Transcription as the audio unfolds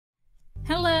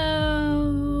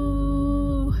Hello!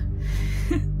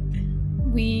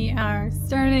 We are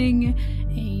starting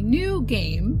a new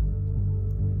game.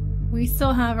 We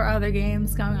still have our other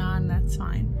games going on, that's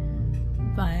fine.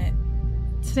 But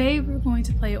today we're going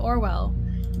to play Orwell.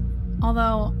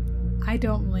 Although I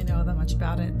don't really know that much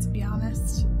about it, to be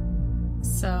honest.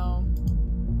 So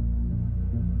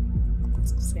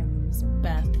let's see, I'm gonna use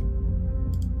Beth.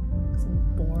 Because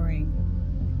I'm boring.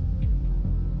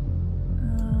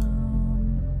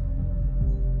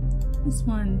 This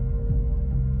one.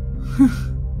 It's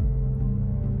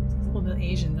a little bit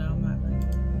Asian though, I'm not really.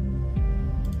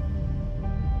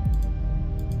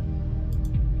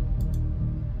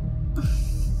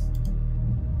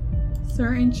 These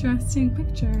are interesting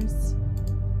pictures.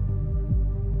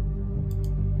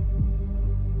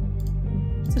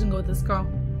 Let's just go with this girl.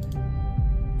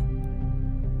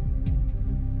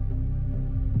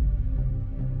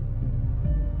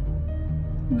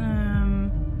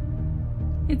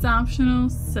 It's optional,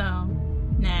 so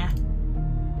nah.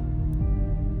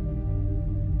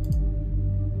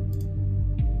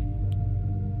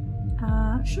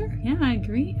 Sure, yeah, I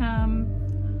agree.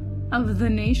 Of the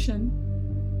nation.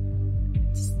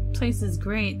 This place is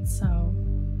great, so.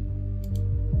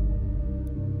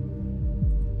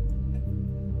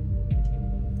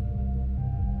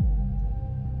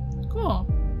 Cool.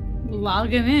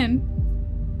 Logging in.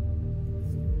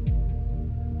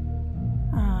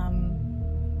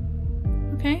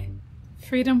 Okay.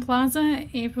 Freedom Plaza,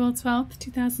 April 12th,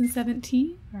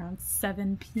 2017, around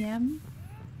 7 p.m.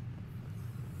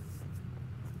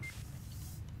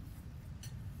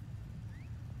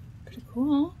 Pretty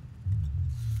cool.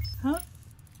 Oh.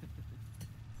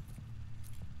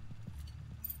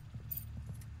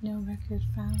 No record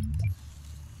found.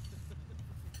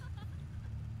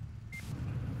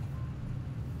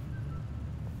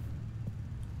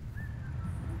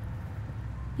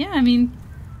 Yeah, I mean,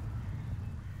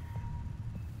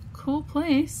 cool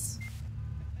place.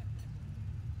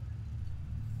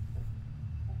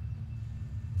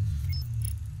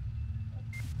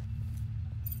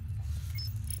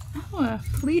 Oh, a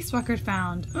police record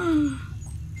found. Dun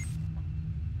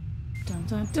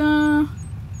dun dun.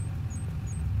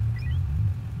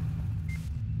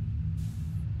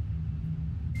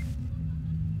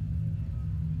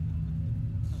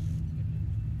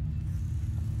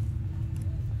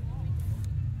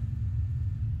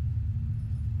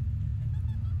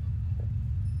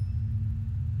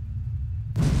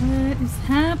 What is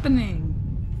happening?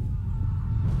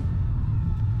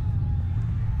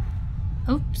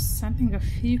 Oops, I think a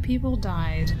few people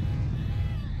died.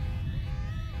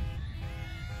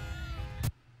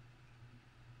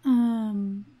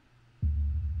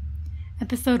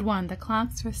 Episode 1, the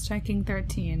clocks were striking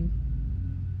 13.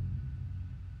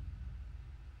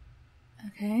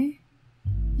 Okay.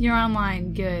 You're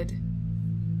online, good.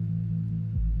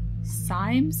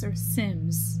 Symes or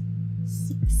Sims?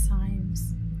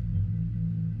 Symes.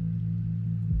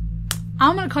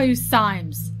 I'm gonna call you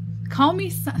Symes. Call me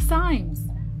Symes.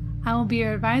 I will be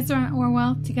your advisor on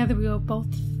Orwell. Together we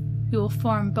will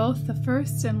form both the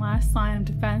first and last line of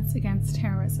defense against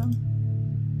terrorism.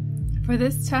 For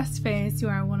this test phase, you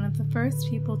are one of the first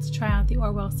people to try out the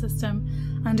Orwell system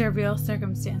under real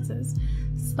circumstances,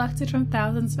 selected from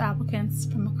thousands of applicants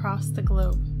from across the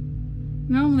globe.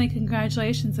 Normally,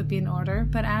 congratulations would be in order,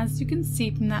 but as you can see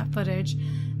from that footage,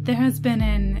 there has been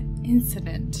an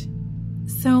incident.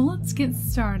 So let's get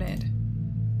started.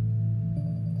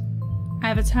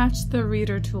 I've attached the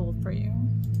reader tool for you.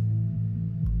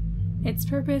 Its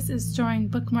purpose is storing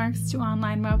bookmarks to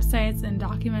online websites and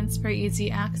documents for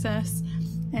easy access,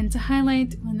 and to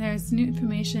highlight when there is new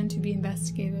information to be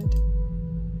investigated.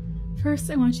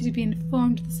 First, I want you to be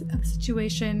informed of the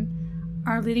situation.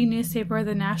 Our leading newspaper,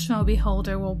 the National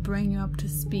Beholder, will bring you up to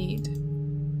speed.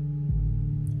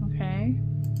 Okay.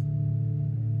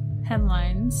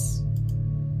 Headlines.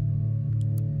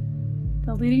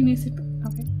 The leading newspaper.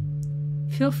 Okay.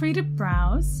 Feel free to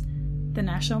browse the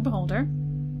National Beholder.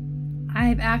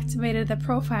 I've activated the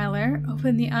profiler.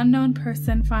 Open the unknown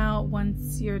person file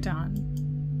once you're done.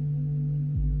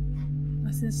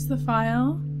 This is the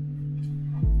file.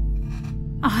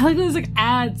 Oh, look, there's like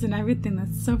ads and everything.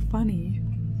 That's so funny.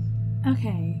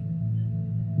 Okay.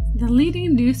 The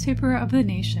leading newspaper of the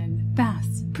nation.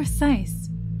 Fast, precise,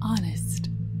 honest.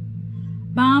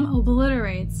 Bomb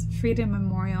obliterates Freedom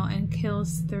Memorial and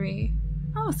kills 3.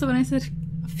 Oh, so when I said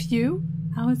a few,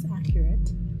 I was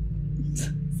accurate.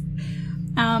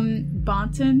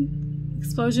 Bonton.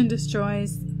 Explosion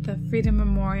destroys the Freedom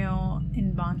Memorial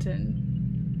in Bonton.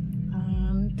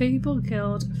 3 people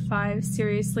killed, 5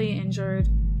 seriously injured.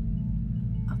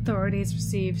 A authorities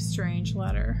received strange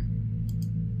letter.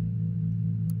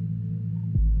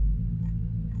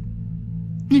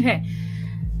 Okay.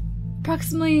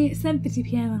 Approximately 7:50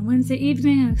 p.m. on Wednesday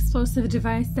evening, an explosive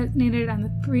device detonated on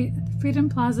the Freedom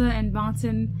Plaza in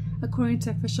Bonton. According to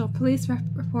official police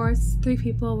reports, 3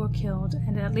 people were killed,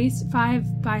 and at least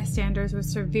 5 bystanders were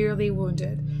severely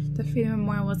wounded. The Freedom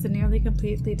Memorial was nearly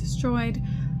completely destroyed.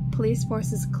 Police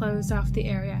forces closed off the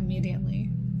area immediately.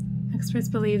 Experts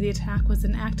believe the attack was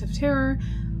an act of terror,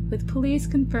 with police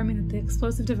confirming that the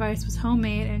explosive device was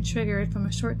homemade and triggered from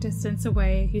a short distance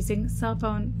away using a cell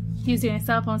phone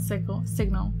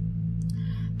signal.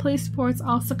 Police reports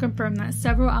also confirmed that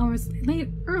several hours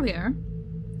earlier,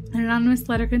 an anonymous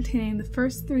letter containing the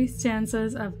first 3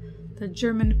 stanzas of the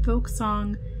German folk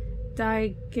song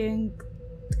Die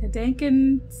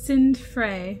Gedanken sind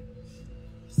frei,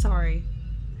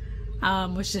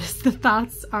 which is "The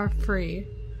thoughts are free,"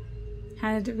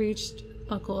 had reached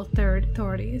local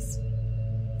authorities.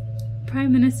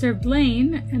 Prime Minister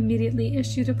Blaine immediately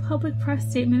issued a public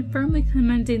press statement firmly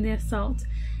commending the assault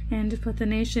and put the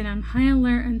nation on high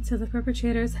alert until the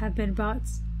perpetrators have been brought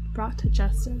to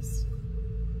justice.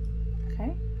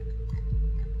 Okay.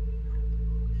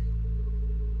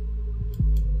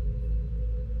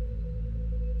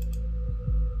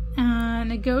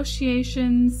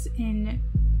 Negotiations in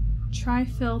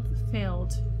Trifilth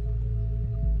failed.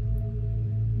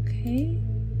 Okay.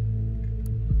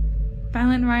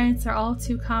 Violent riots are all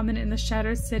too common in the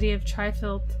shattered city of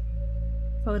Trifilth.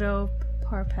 Photo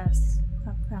Parpes.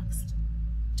 Up next.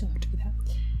 Don't have to be that.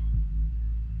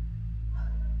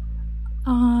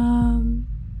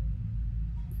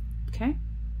 Okay.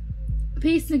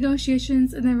 Peace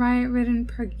negotiations in the riot-ridden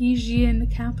Parisian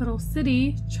capital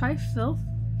city, Trifilth.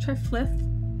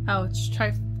 Oh, it's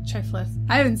Trifilth.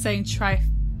 I've been saying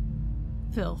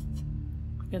Trifilth.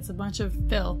 It's a bunch of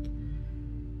filth.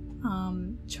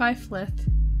 Trifilth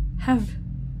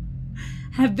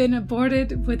have been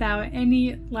aborted without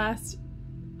any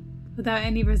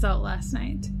result last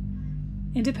night.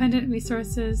 Independent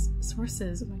sources,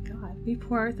 oh my god,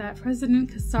 report that President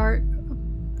Kassart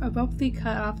abruptly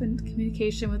cut off in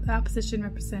communication with opposition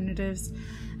representatives,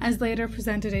 as later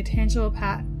presented a tangible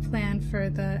plan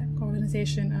for the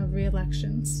organization of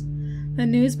re-elections. The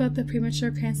news about the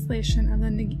premature cancellation of the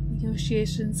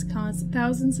negotiations caused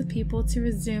thousands of people to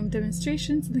resume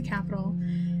demonstrations in the capital.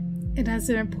 It has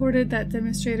been reported that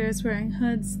demonstrators wearing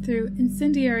hoods threw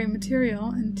incendiary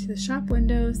material into the shop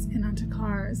windows and onto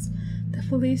cars. The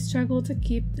police struggled to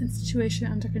keep the situation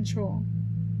under control.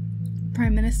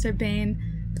 Prime Minister Blaine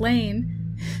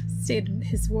stated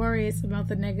his worries about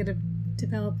the negative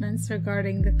developments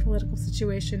regarding the political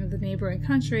situation of the neighboring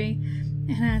country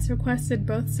and has requested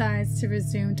both sides to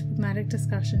resume diplomatic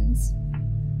discussions.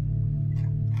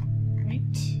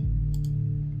 Right.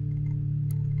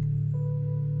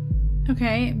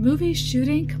 Okay, movie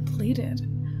shooting completed.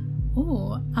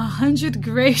 Ooh, 100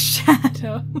 Grey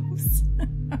Shadows.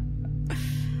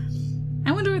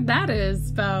 I wonder what that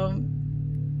is about.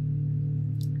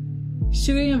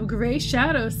 Shooting of Grey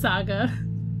Shadow saga,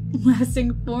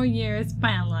 lasting 4 years,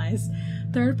 finalized.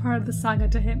 Third part of the saga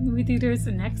to hit movie theaters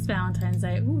next Valentine's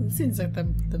Day. Ooh, this seems like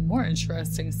the more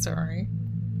interesting story.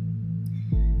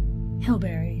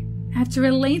 Hilberry. After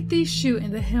a lengthy shoot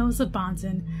in the hills of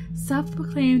Bonton,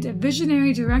 self-proclaimed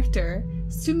visionary director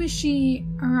Sumishi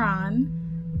Aran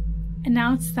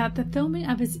announced that the filming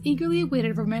of his eagerly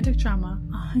awaited romantic drama,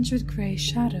 100 Grey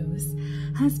Shadows,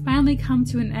 has finally come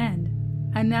to an end,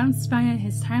 announced via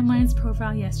his Timelines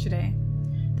profile yesterday.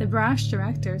 The brash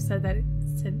director said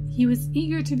he was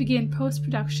eager to begin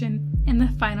post-production and the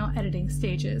final editing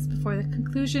stages before the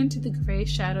conclusion to the Grey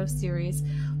Shadow series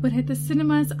would hit the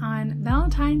cinemas on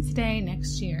Valentine's Day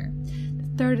next year. The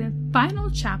third and final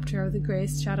chapter of the Grey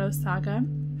Shadow saga,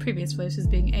 previous releases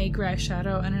being A Grey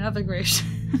Shadow and another Grey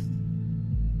Shadow,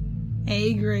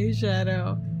 A Grey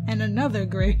Shadow and another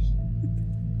Grey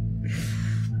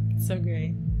so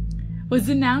great, was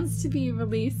announced to be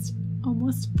released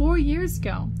almost 4 years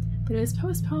ago, but it was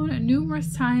postponed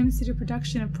numerous times due to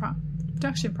production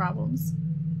problems.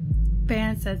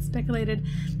 Fans had speculated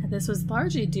that this was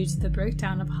largely due to the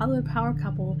breakdown of Hollywood power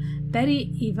couple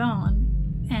Betty Yvonne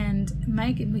and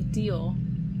Mike McDeal,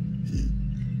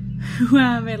 who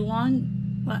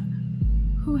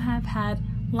have had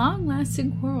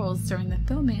long-lasting quarrels during the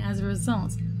filming as a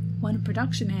result. One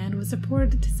production hand was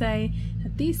reported to say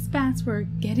that these spats were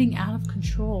getting out of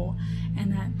control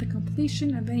and that the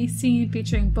completion of any scene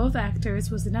featuring both actors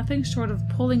was nothing short of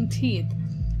pulling teeth.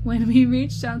 When we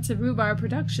reached out to Rhubarb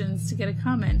Productions to get a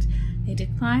comment, they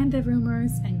declined the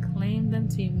rumors and claimed them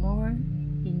to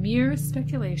be mere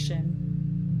speculation.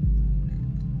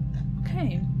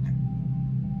 Okay.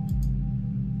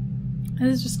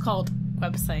 This is just called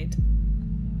website.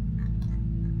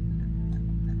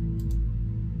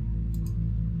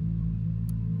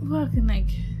 Looking like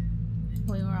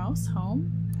anywhere else.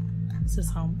 Home. This is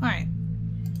home. Alright.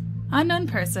 Unknown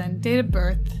person. Date of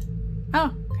birth.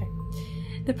 Oh, okay.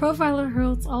 The profiler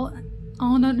holds all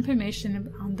known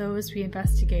information on those we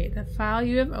investigate. The file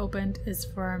you have opened is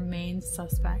for our main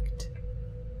suspect.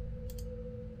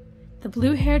 The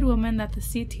blue-haired woman that the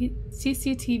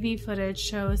CCTV footage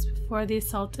shows before the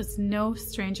assault is no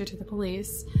stranger to the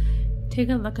police. Take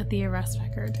a look at the arrest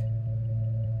record.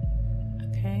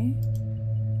 Okay.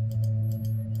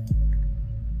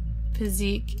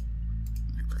 Physique.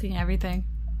 Looking at everything.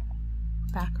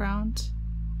 Background.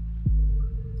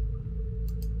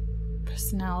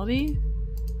 Personality.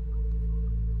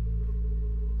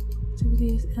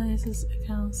 Activities, aliases,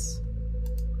 accounts.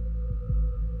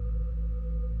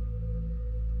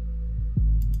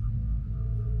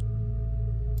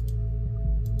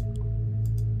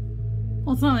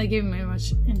 Well, it's not like giving me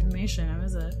much information,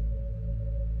 is it?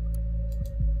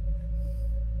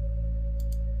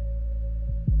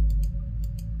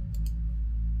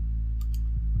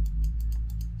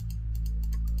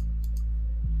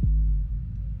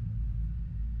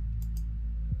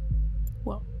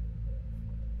 Whoa.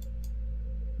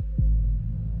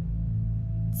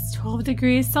 It's 12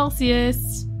 degrees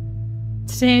Celsius.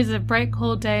 Today is a bright,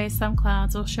 cold day. Some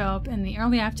clouds will show up in the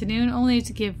early afternoon, only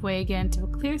to give way again to a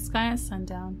clear sky at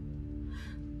sundown.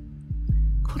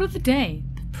 Quote of the day: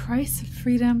 the price of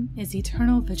freedom is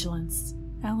eternal vigilance.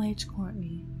 L.H.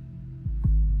 Courtney.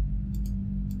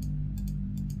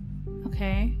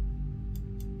 Okay.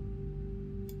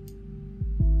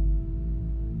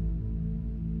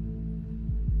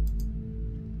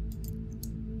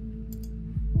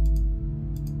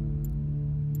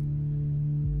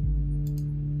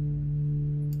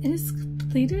 It is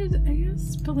completed, I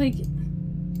guess, but like,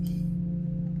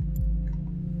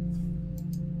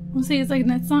 I'll say it's like,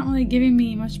 that's not really giving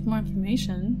me much more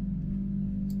information.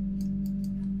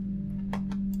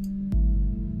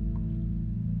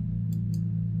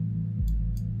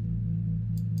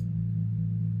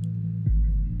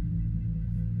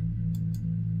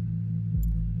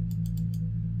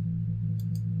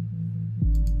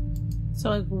 So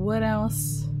like, what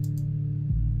else?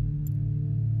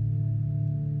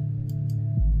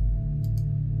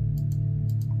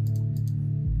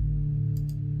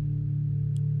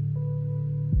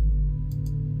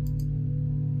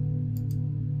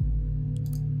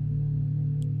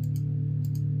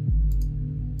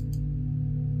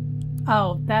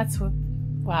 Oh, that's what...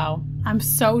 Wow. I'm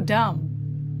so dumb.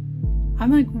 I'm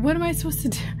like, what am I supposed to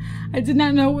do? I did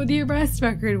not know what the arrest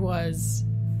record was.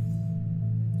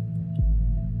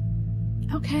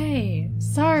 Okay.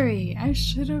 Sorry. I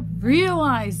should have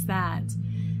realized that.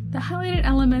 The highlighted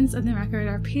elements of the record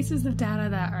are pieces of data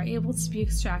that are able to be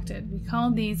extracted. We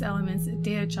call these elements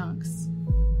data chunks.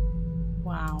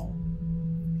 Wow.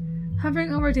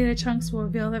 Hovering over data chunks will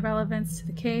reveal the relevance to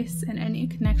the case and any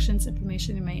connections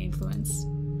information it may influence.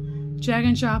 Drag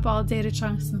and drop all data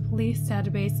chunks in the police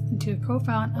database into a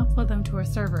profile and upload them to our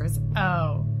servers.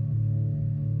 Oh.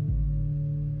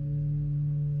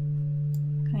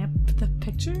 Can I put the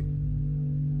picture?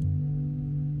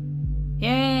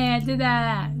 Yeah, I did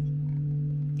that!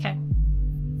 Okay.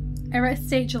 Arrest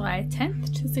date July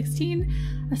 10th to 16.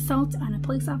 Assault on a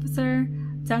police officer.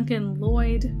 Duncan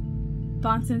Lloyd.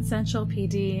 Bonson Central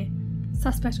PD.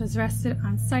 Suspect was arrested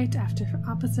on site after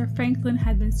Officer Franklin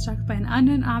had been struck by an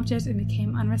unknown object and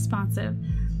became unresponsive.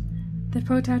 The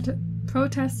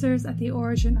protesters at the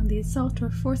origin of the assault were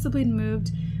forcibly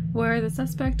moved, where the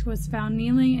suspect was found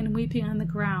kneeling and weeping on the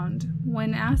ground.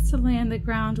 When asked to lay on the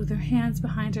ground with her hands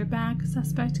behind her back,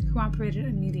 suspect cooperated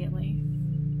immediately.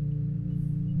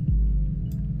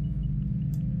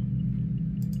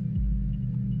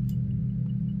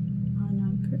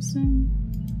 Unknown person.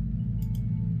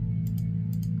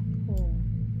 Cool.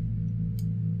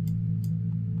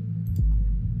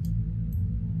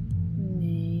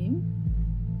 Name.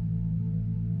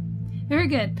 Very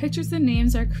good. Pictures and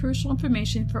names are crucial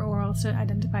information for Orwell to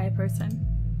identify a person.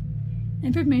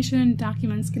 Information in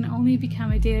documents can only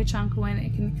become a data chunk when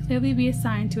it can clearly be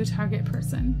assigned to a target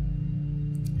person.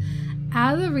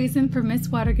 Add the reason for Miss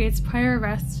Watergate's prior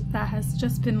arrest that has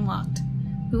just been logged.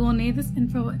 We will need this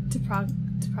info to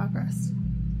progress.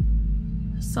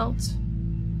 Assault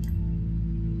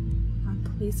on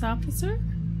police officer?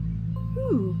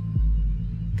 Ooh.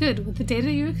 Good. With the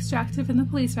data you extracted from the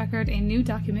police record, a new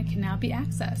document can now be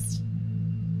accessed.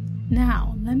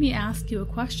 Now, let me ask you a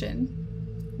question.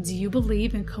 Do you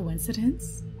believe in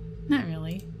coincidence? Not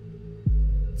really.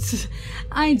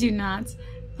 I do not.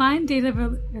 Find data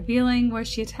revealing where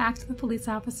she attacked the police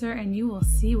officer and you will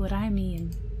see what I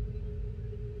mean.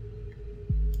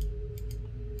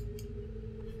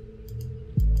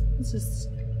 It's just...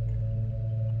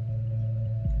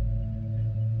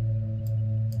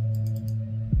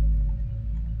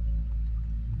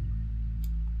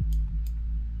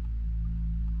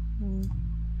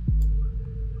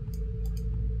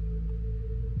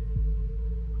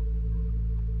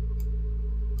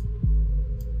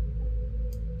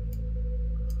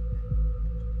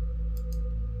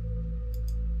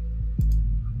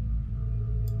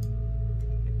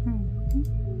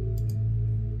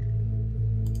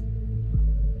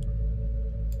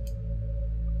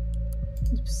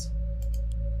 Oops.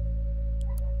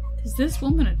 Is this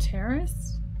woman a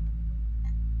terrorist?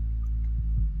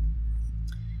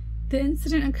 The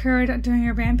incident occurred during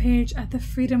a rampage at the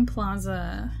Freedom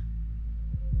Plaza.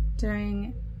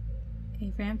 During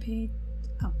a rampage?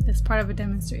 Oh, it's part of a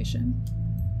demonstration.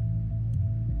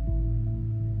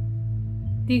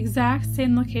 The exact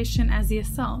same location as the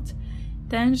assault.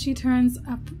 Then she turns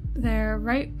up there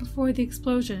right before the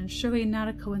explosion. Surely not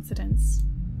a coincidence.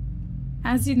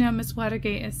 As you know, Miss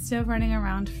Watergate is still running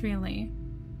around freely.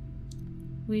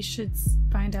 We should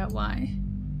find out why.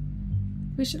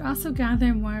 We should also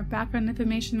gather more background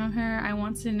information on her. I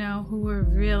want to know who we're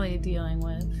really dealing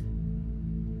with.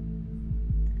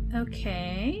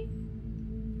 Okay.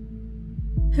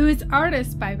 Who is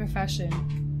artist by profession?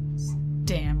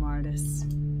 Damn artists.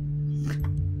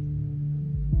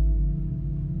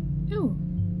 Ooh.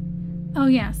 Oh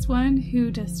yes, one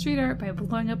who does street art by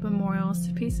blowing up memorials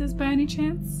to pieces by any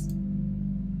chance?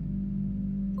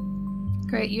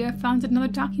 Great, you have found another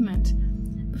document.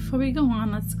 Before we go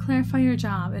on, let's clarify your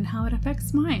job and how it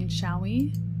affects mine, shall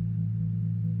we?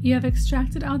 You have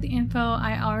extracted all the info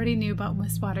I already knew about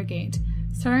Miss Watergate.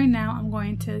 Starting now, I'm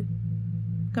going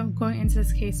into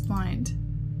this case blind.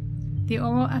 The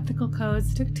Orwell Ethical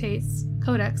Codex dictates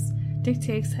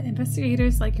that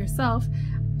investigators like yourself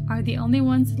are the only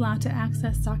ones allowed to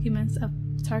access documents of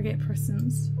target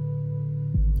persons.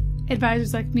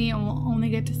 Advisors like me will only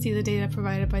get to see the data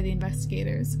provided by the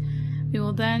investigators. We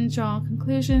will then draw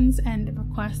conclusions and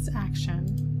request action.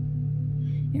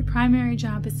 Your primary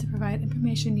job is to provide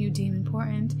information you deem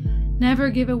important. Never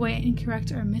give away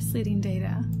incorrect or misleading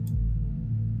data.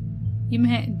 You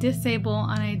may hit disable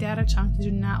on a data chunk you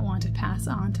do not want to pass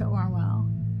on to Orwell.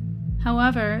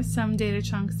 However, some data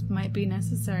chunks might be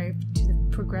necessary to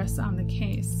progress on the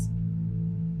case.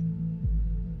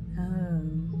 Oh.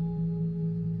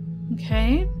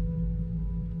 Okay.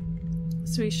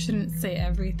 So we shouldn't say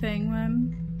everything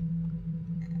then?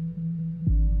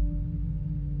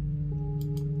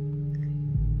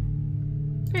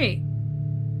 Great.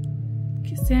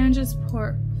 Cassandra's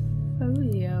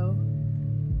portfolio.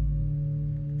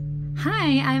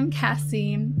 Hi, I'm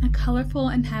Cassie, a colorful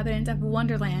inhabitant of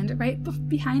Wonderland right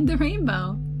behind the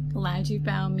rainbow. Glad you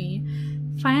found me.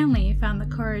 Finally found the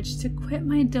courage to quit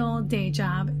my dull day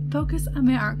job, focus on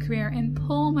my art career, and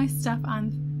pull my stuff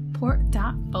on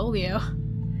Portfolio.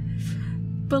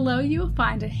 Below you will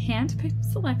find a hand-picked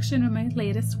selection of my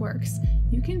latest works.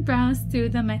 You can browse through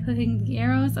them by clicking the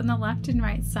arrows on the left and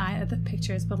right side of the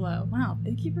pictures below. Wow,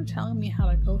 thank you for telling me how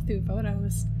to go through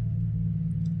photos.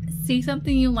 See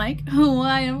something you like?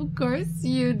 Why, of course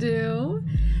you do.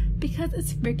 Because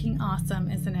it's freaking awesome,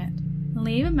 isn't it?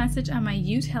 Leave a message on my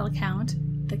UTEL account,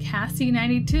 the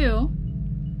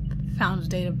Cassie92. Found a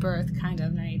date of birth, kind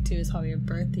of. 92 is probably your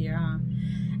birth year, huh?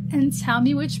 And tell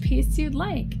me which piece you'd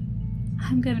like.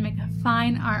 I'm gonna make a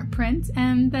fine art print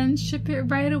and then ship it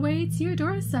right away to your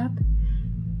doorstep.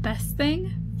 Best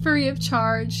thing? Free of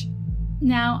charge.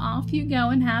 Now off you go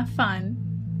and have fun.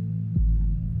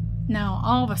 Now,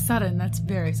 all of a sudden, that's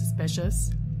very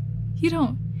suspicious. You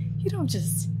don't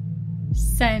just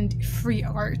send free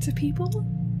art to people.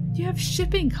 You have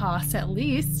shipping costs at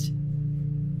least.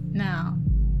 Now,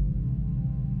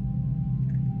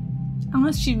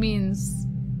 unless she means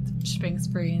shipping's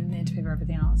free and they have to pay for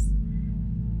everything else.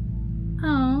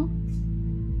 Oh,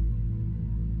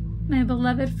 my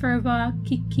beloved furball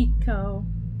Kikiko.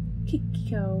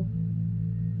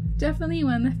 Definitely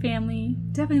one of the family,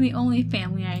 definitely the only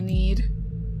family I need.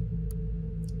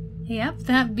 Yep,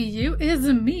 that be you, is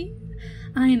me.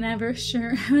 I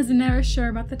was never sure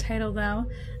about the title though.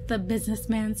 The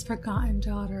Businessman's Forgotten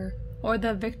Daughter, or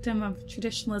The Victim of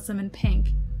Traditionalism in Pink.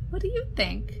 What do you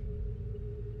think?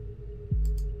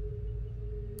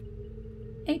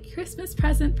 A Christmas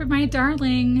present for my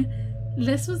darling.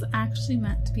 This was actually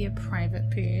meant to be a private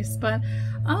piece, but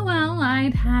oh well,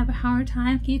 I'd have a hard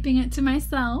time keeping it to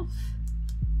myself.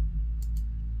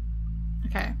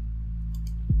 Okay.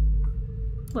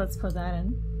 Let's put that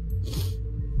in.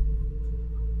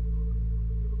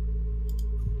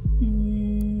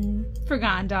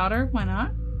 Forgotten daughter, why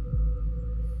not?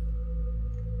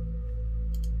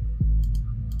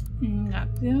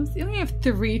 You only have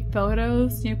 3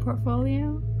 photos in your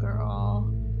portfolio?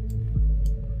 Girl.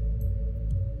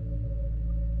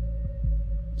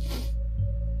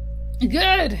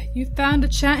 Good! You found a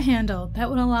chat handle that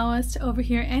would allow us to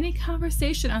overhear any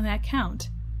conversation on that account.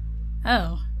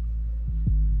 Oh.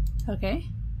 Okay.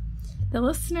 The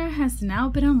listener has now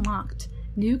been unlocked.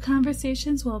 New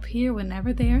conversations will appear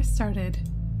whenever they are started.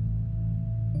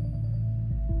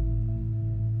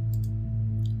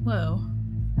 Whoa.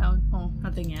 Oh,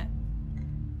 nothing yet.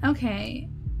 Okay.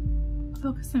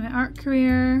 Focus on my art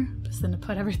career. Just gonna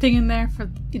put everything in there for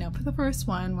the first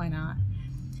one. Why not?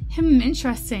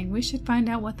 Interesting. We should find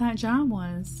out what that job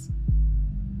was.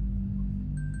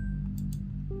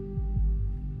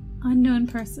 Unknown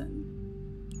person.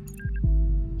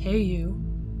 Hey, you.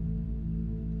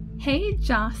 Hey,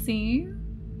 Jossie.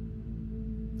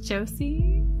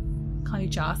 Josie? Call you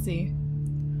Jossie.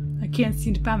 I can't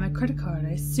seem to find my credit card.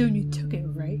 I assume you took it,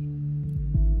 right?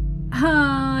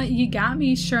 You got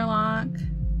me, Sherlock.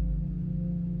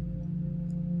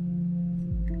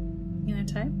 You gonna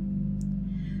type?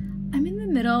 I'm in the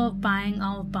middle of buying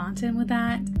all of Bonton with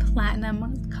that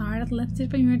platinum card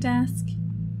lifted from your desk.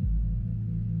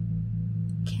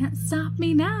 Can't stop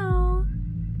me now.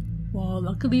 Well,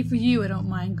 luckily for you, I don't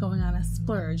mind going on a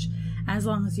splurge, as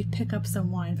long as you pick up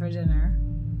some wine for dinner.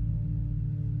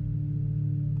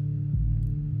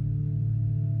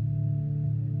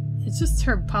 It's just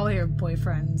probably her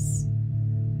boyfriend's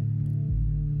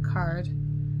card.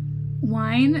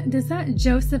 Wine? Does that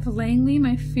Joseph Langley,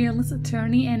 my fearless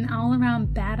attorney and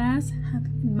all-around badass, have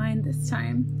in mind this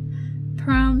time?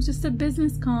 Prom's just a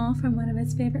business call from one of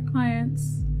his favorite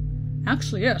clients.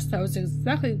 Actually, yes, that was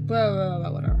exactly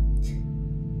whatever.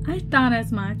 I thought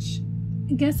as much.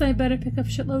 I guess I better pick up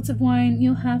shitloads of wine.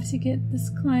 You'll have to get this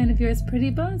client of yours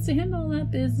pretty buzzed to handle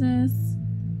that business.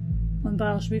 1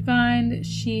 bottle should be fine.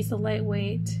 She's a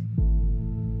lightweight.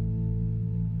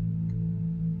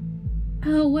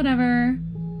 Oh, whatever.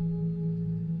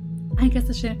 I guess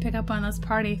I shouldn't pick up on those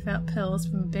party pills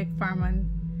from Big Pharma,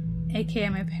 aka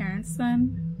my parents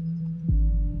then.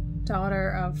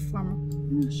 Daughter of former...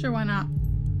 Sure, why not?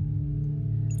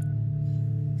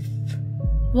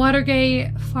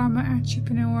 Watergate, pharma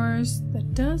entrepreneurs.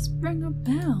 That does ring a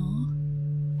bell.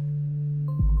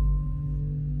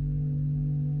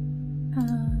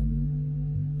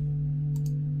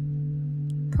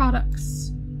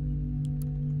 Products.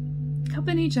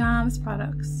 Company jobs,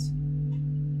 products.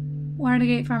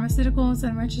 Watergate Pharmaceuticals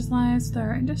enriches lives with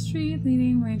our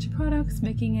industry-leading range of products,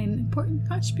 making an important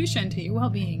contribution to your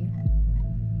well-being.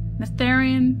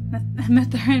 Metharin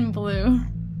Blue.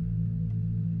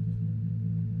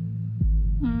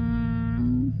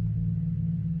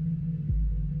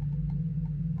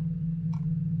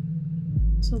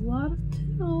 It's a lot of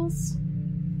pills.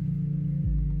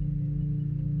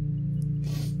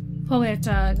 Probably have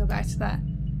to go back to that.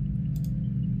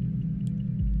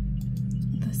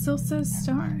 This still says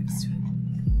star next to it.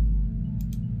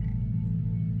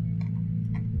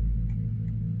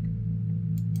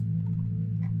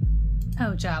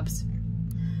 Oh, jobs.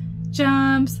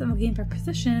 Jobs. I'm looking for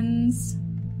positions.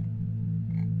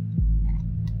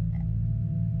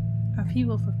 Or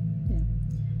people for,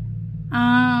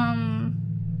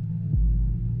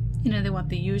 they want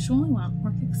the usual. They want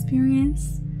work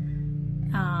experience.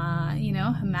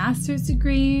 A master's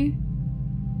degree,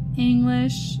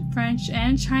 English, French,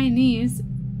 and Chinese.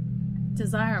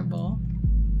 Desirable.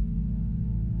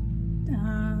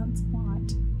 That's a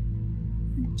lot.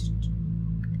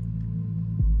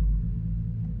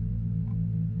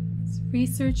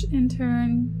 Research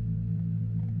intern.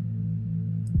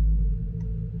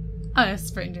 Oh, that's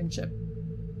for internship.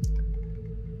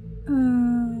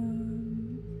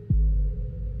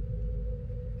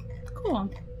 Cool.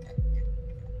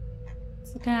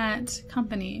 Let's look at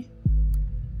company.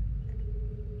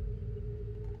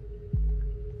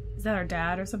 Is that our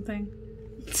dad or something?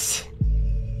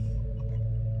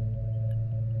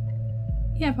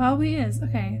 Yeah, probably is.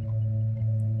 Okay.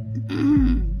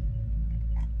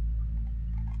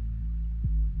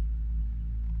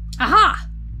 Aha!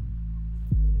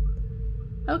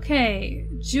 Okay,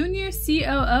 Junior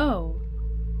COO.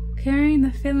 Carrying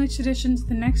the family tradition to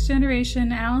the next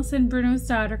generation, Allison Bruno's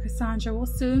daughter, Cassandra, will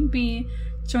soon be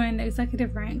joining the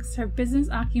executive ranks. Her business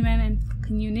acumen and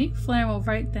unique flair will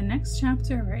write the next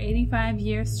chapter of her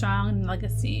 85-year-strong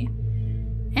legacy.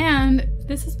 And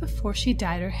this is before she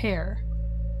dyed her hair.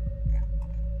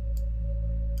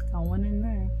 Going in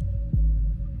there.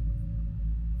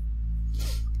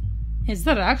 Is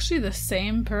that actually the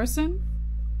same person?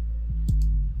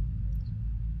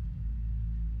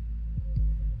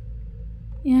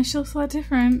 Yeah, she looks a lot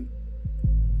different.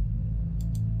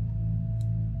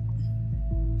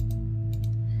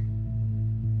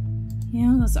 You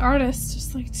know, those artists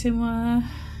just like to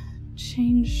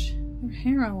change their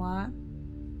hair a lot.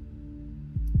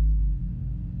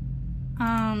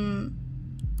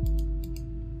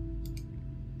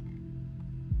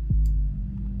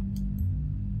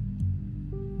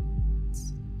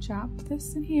 Let's drop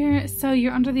this in here. So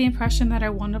you're under the impression that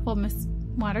our wonderful Miss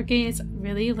Watergate is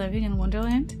really living in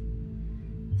Wonderland?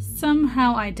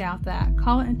 Somehow I doubt that.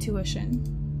 Call it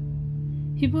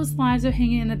intuition. People's lives are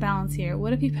hanging in the balance here.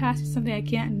 What if you pass me something I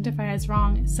can't identify as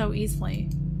wrong so easily?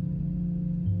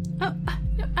 Oh,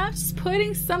 I'm just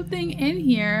putting something in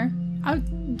here. I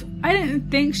didn't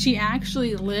think she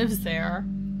actually lives there.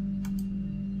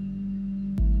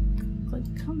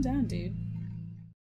 Like, calm down, dude.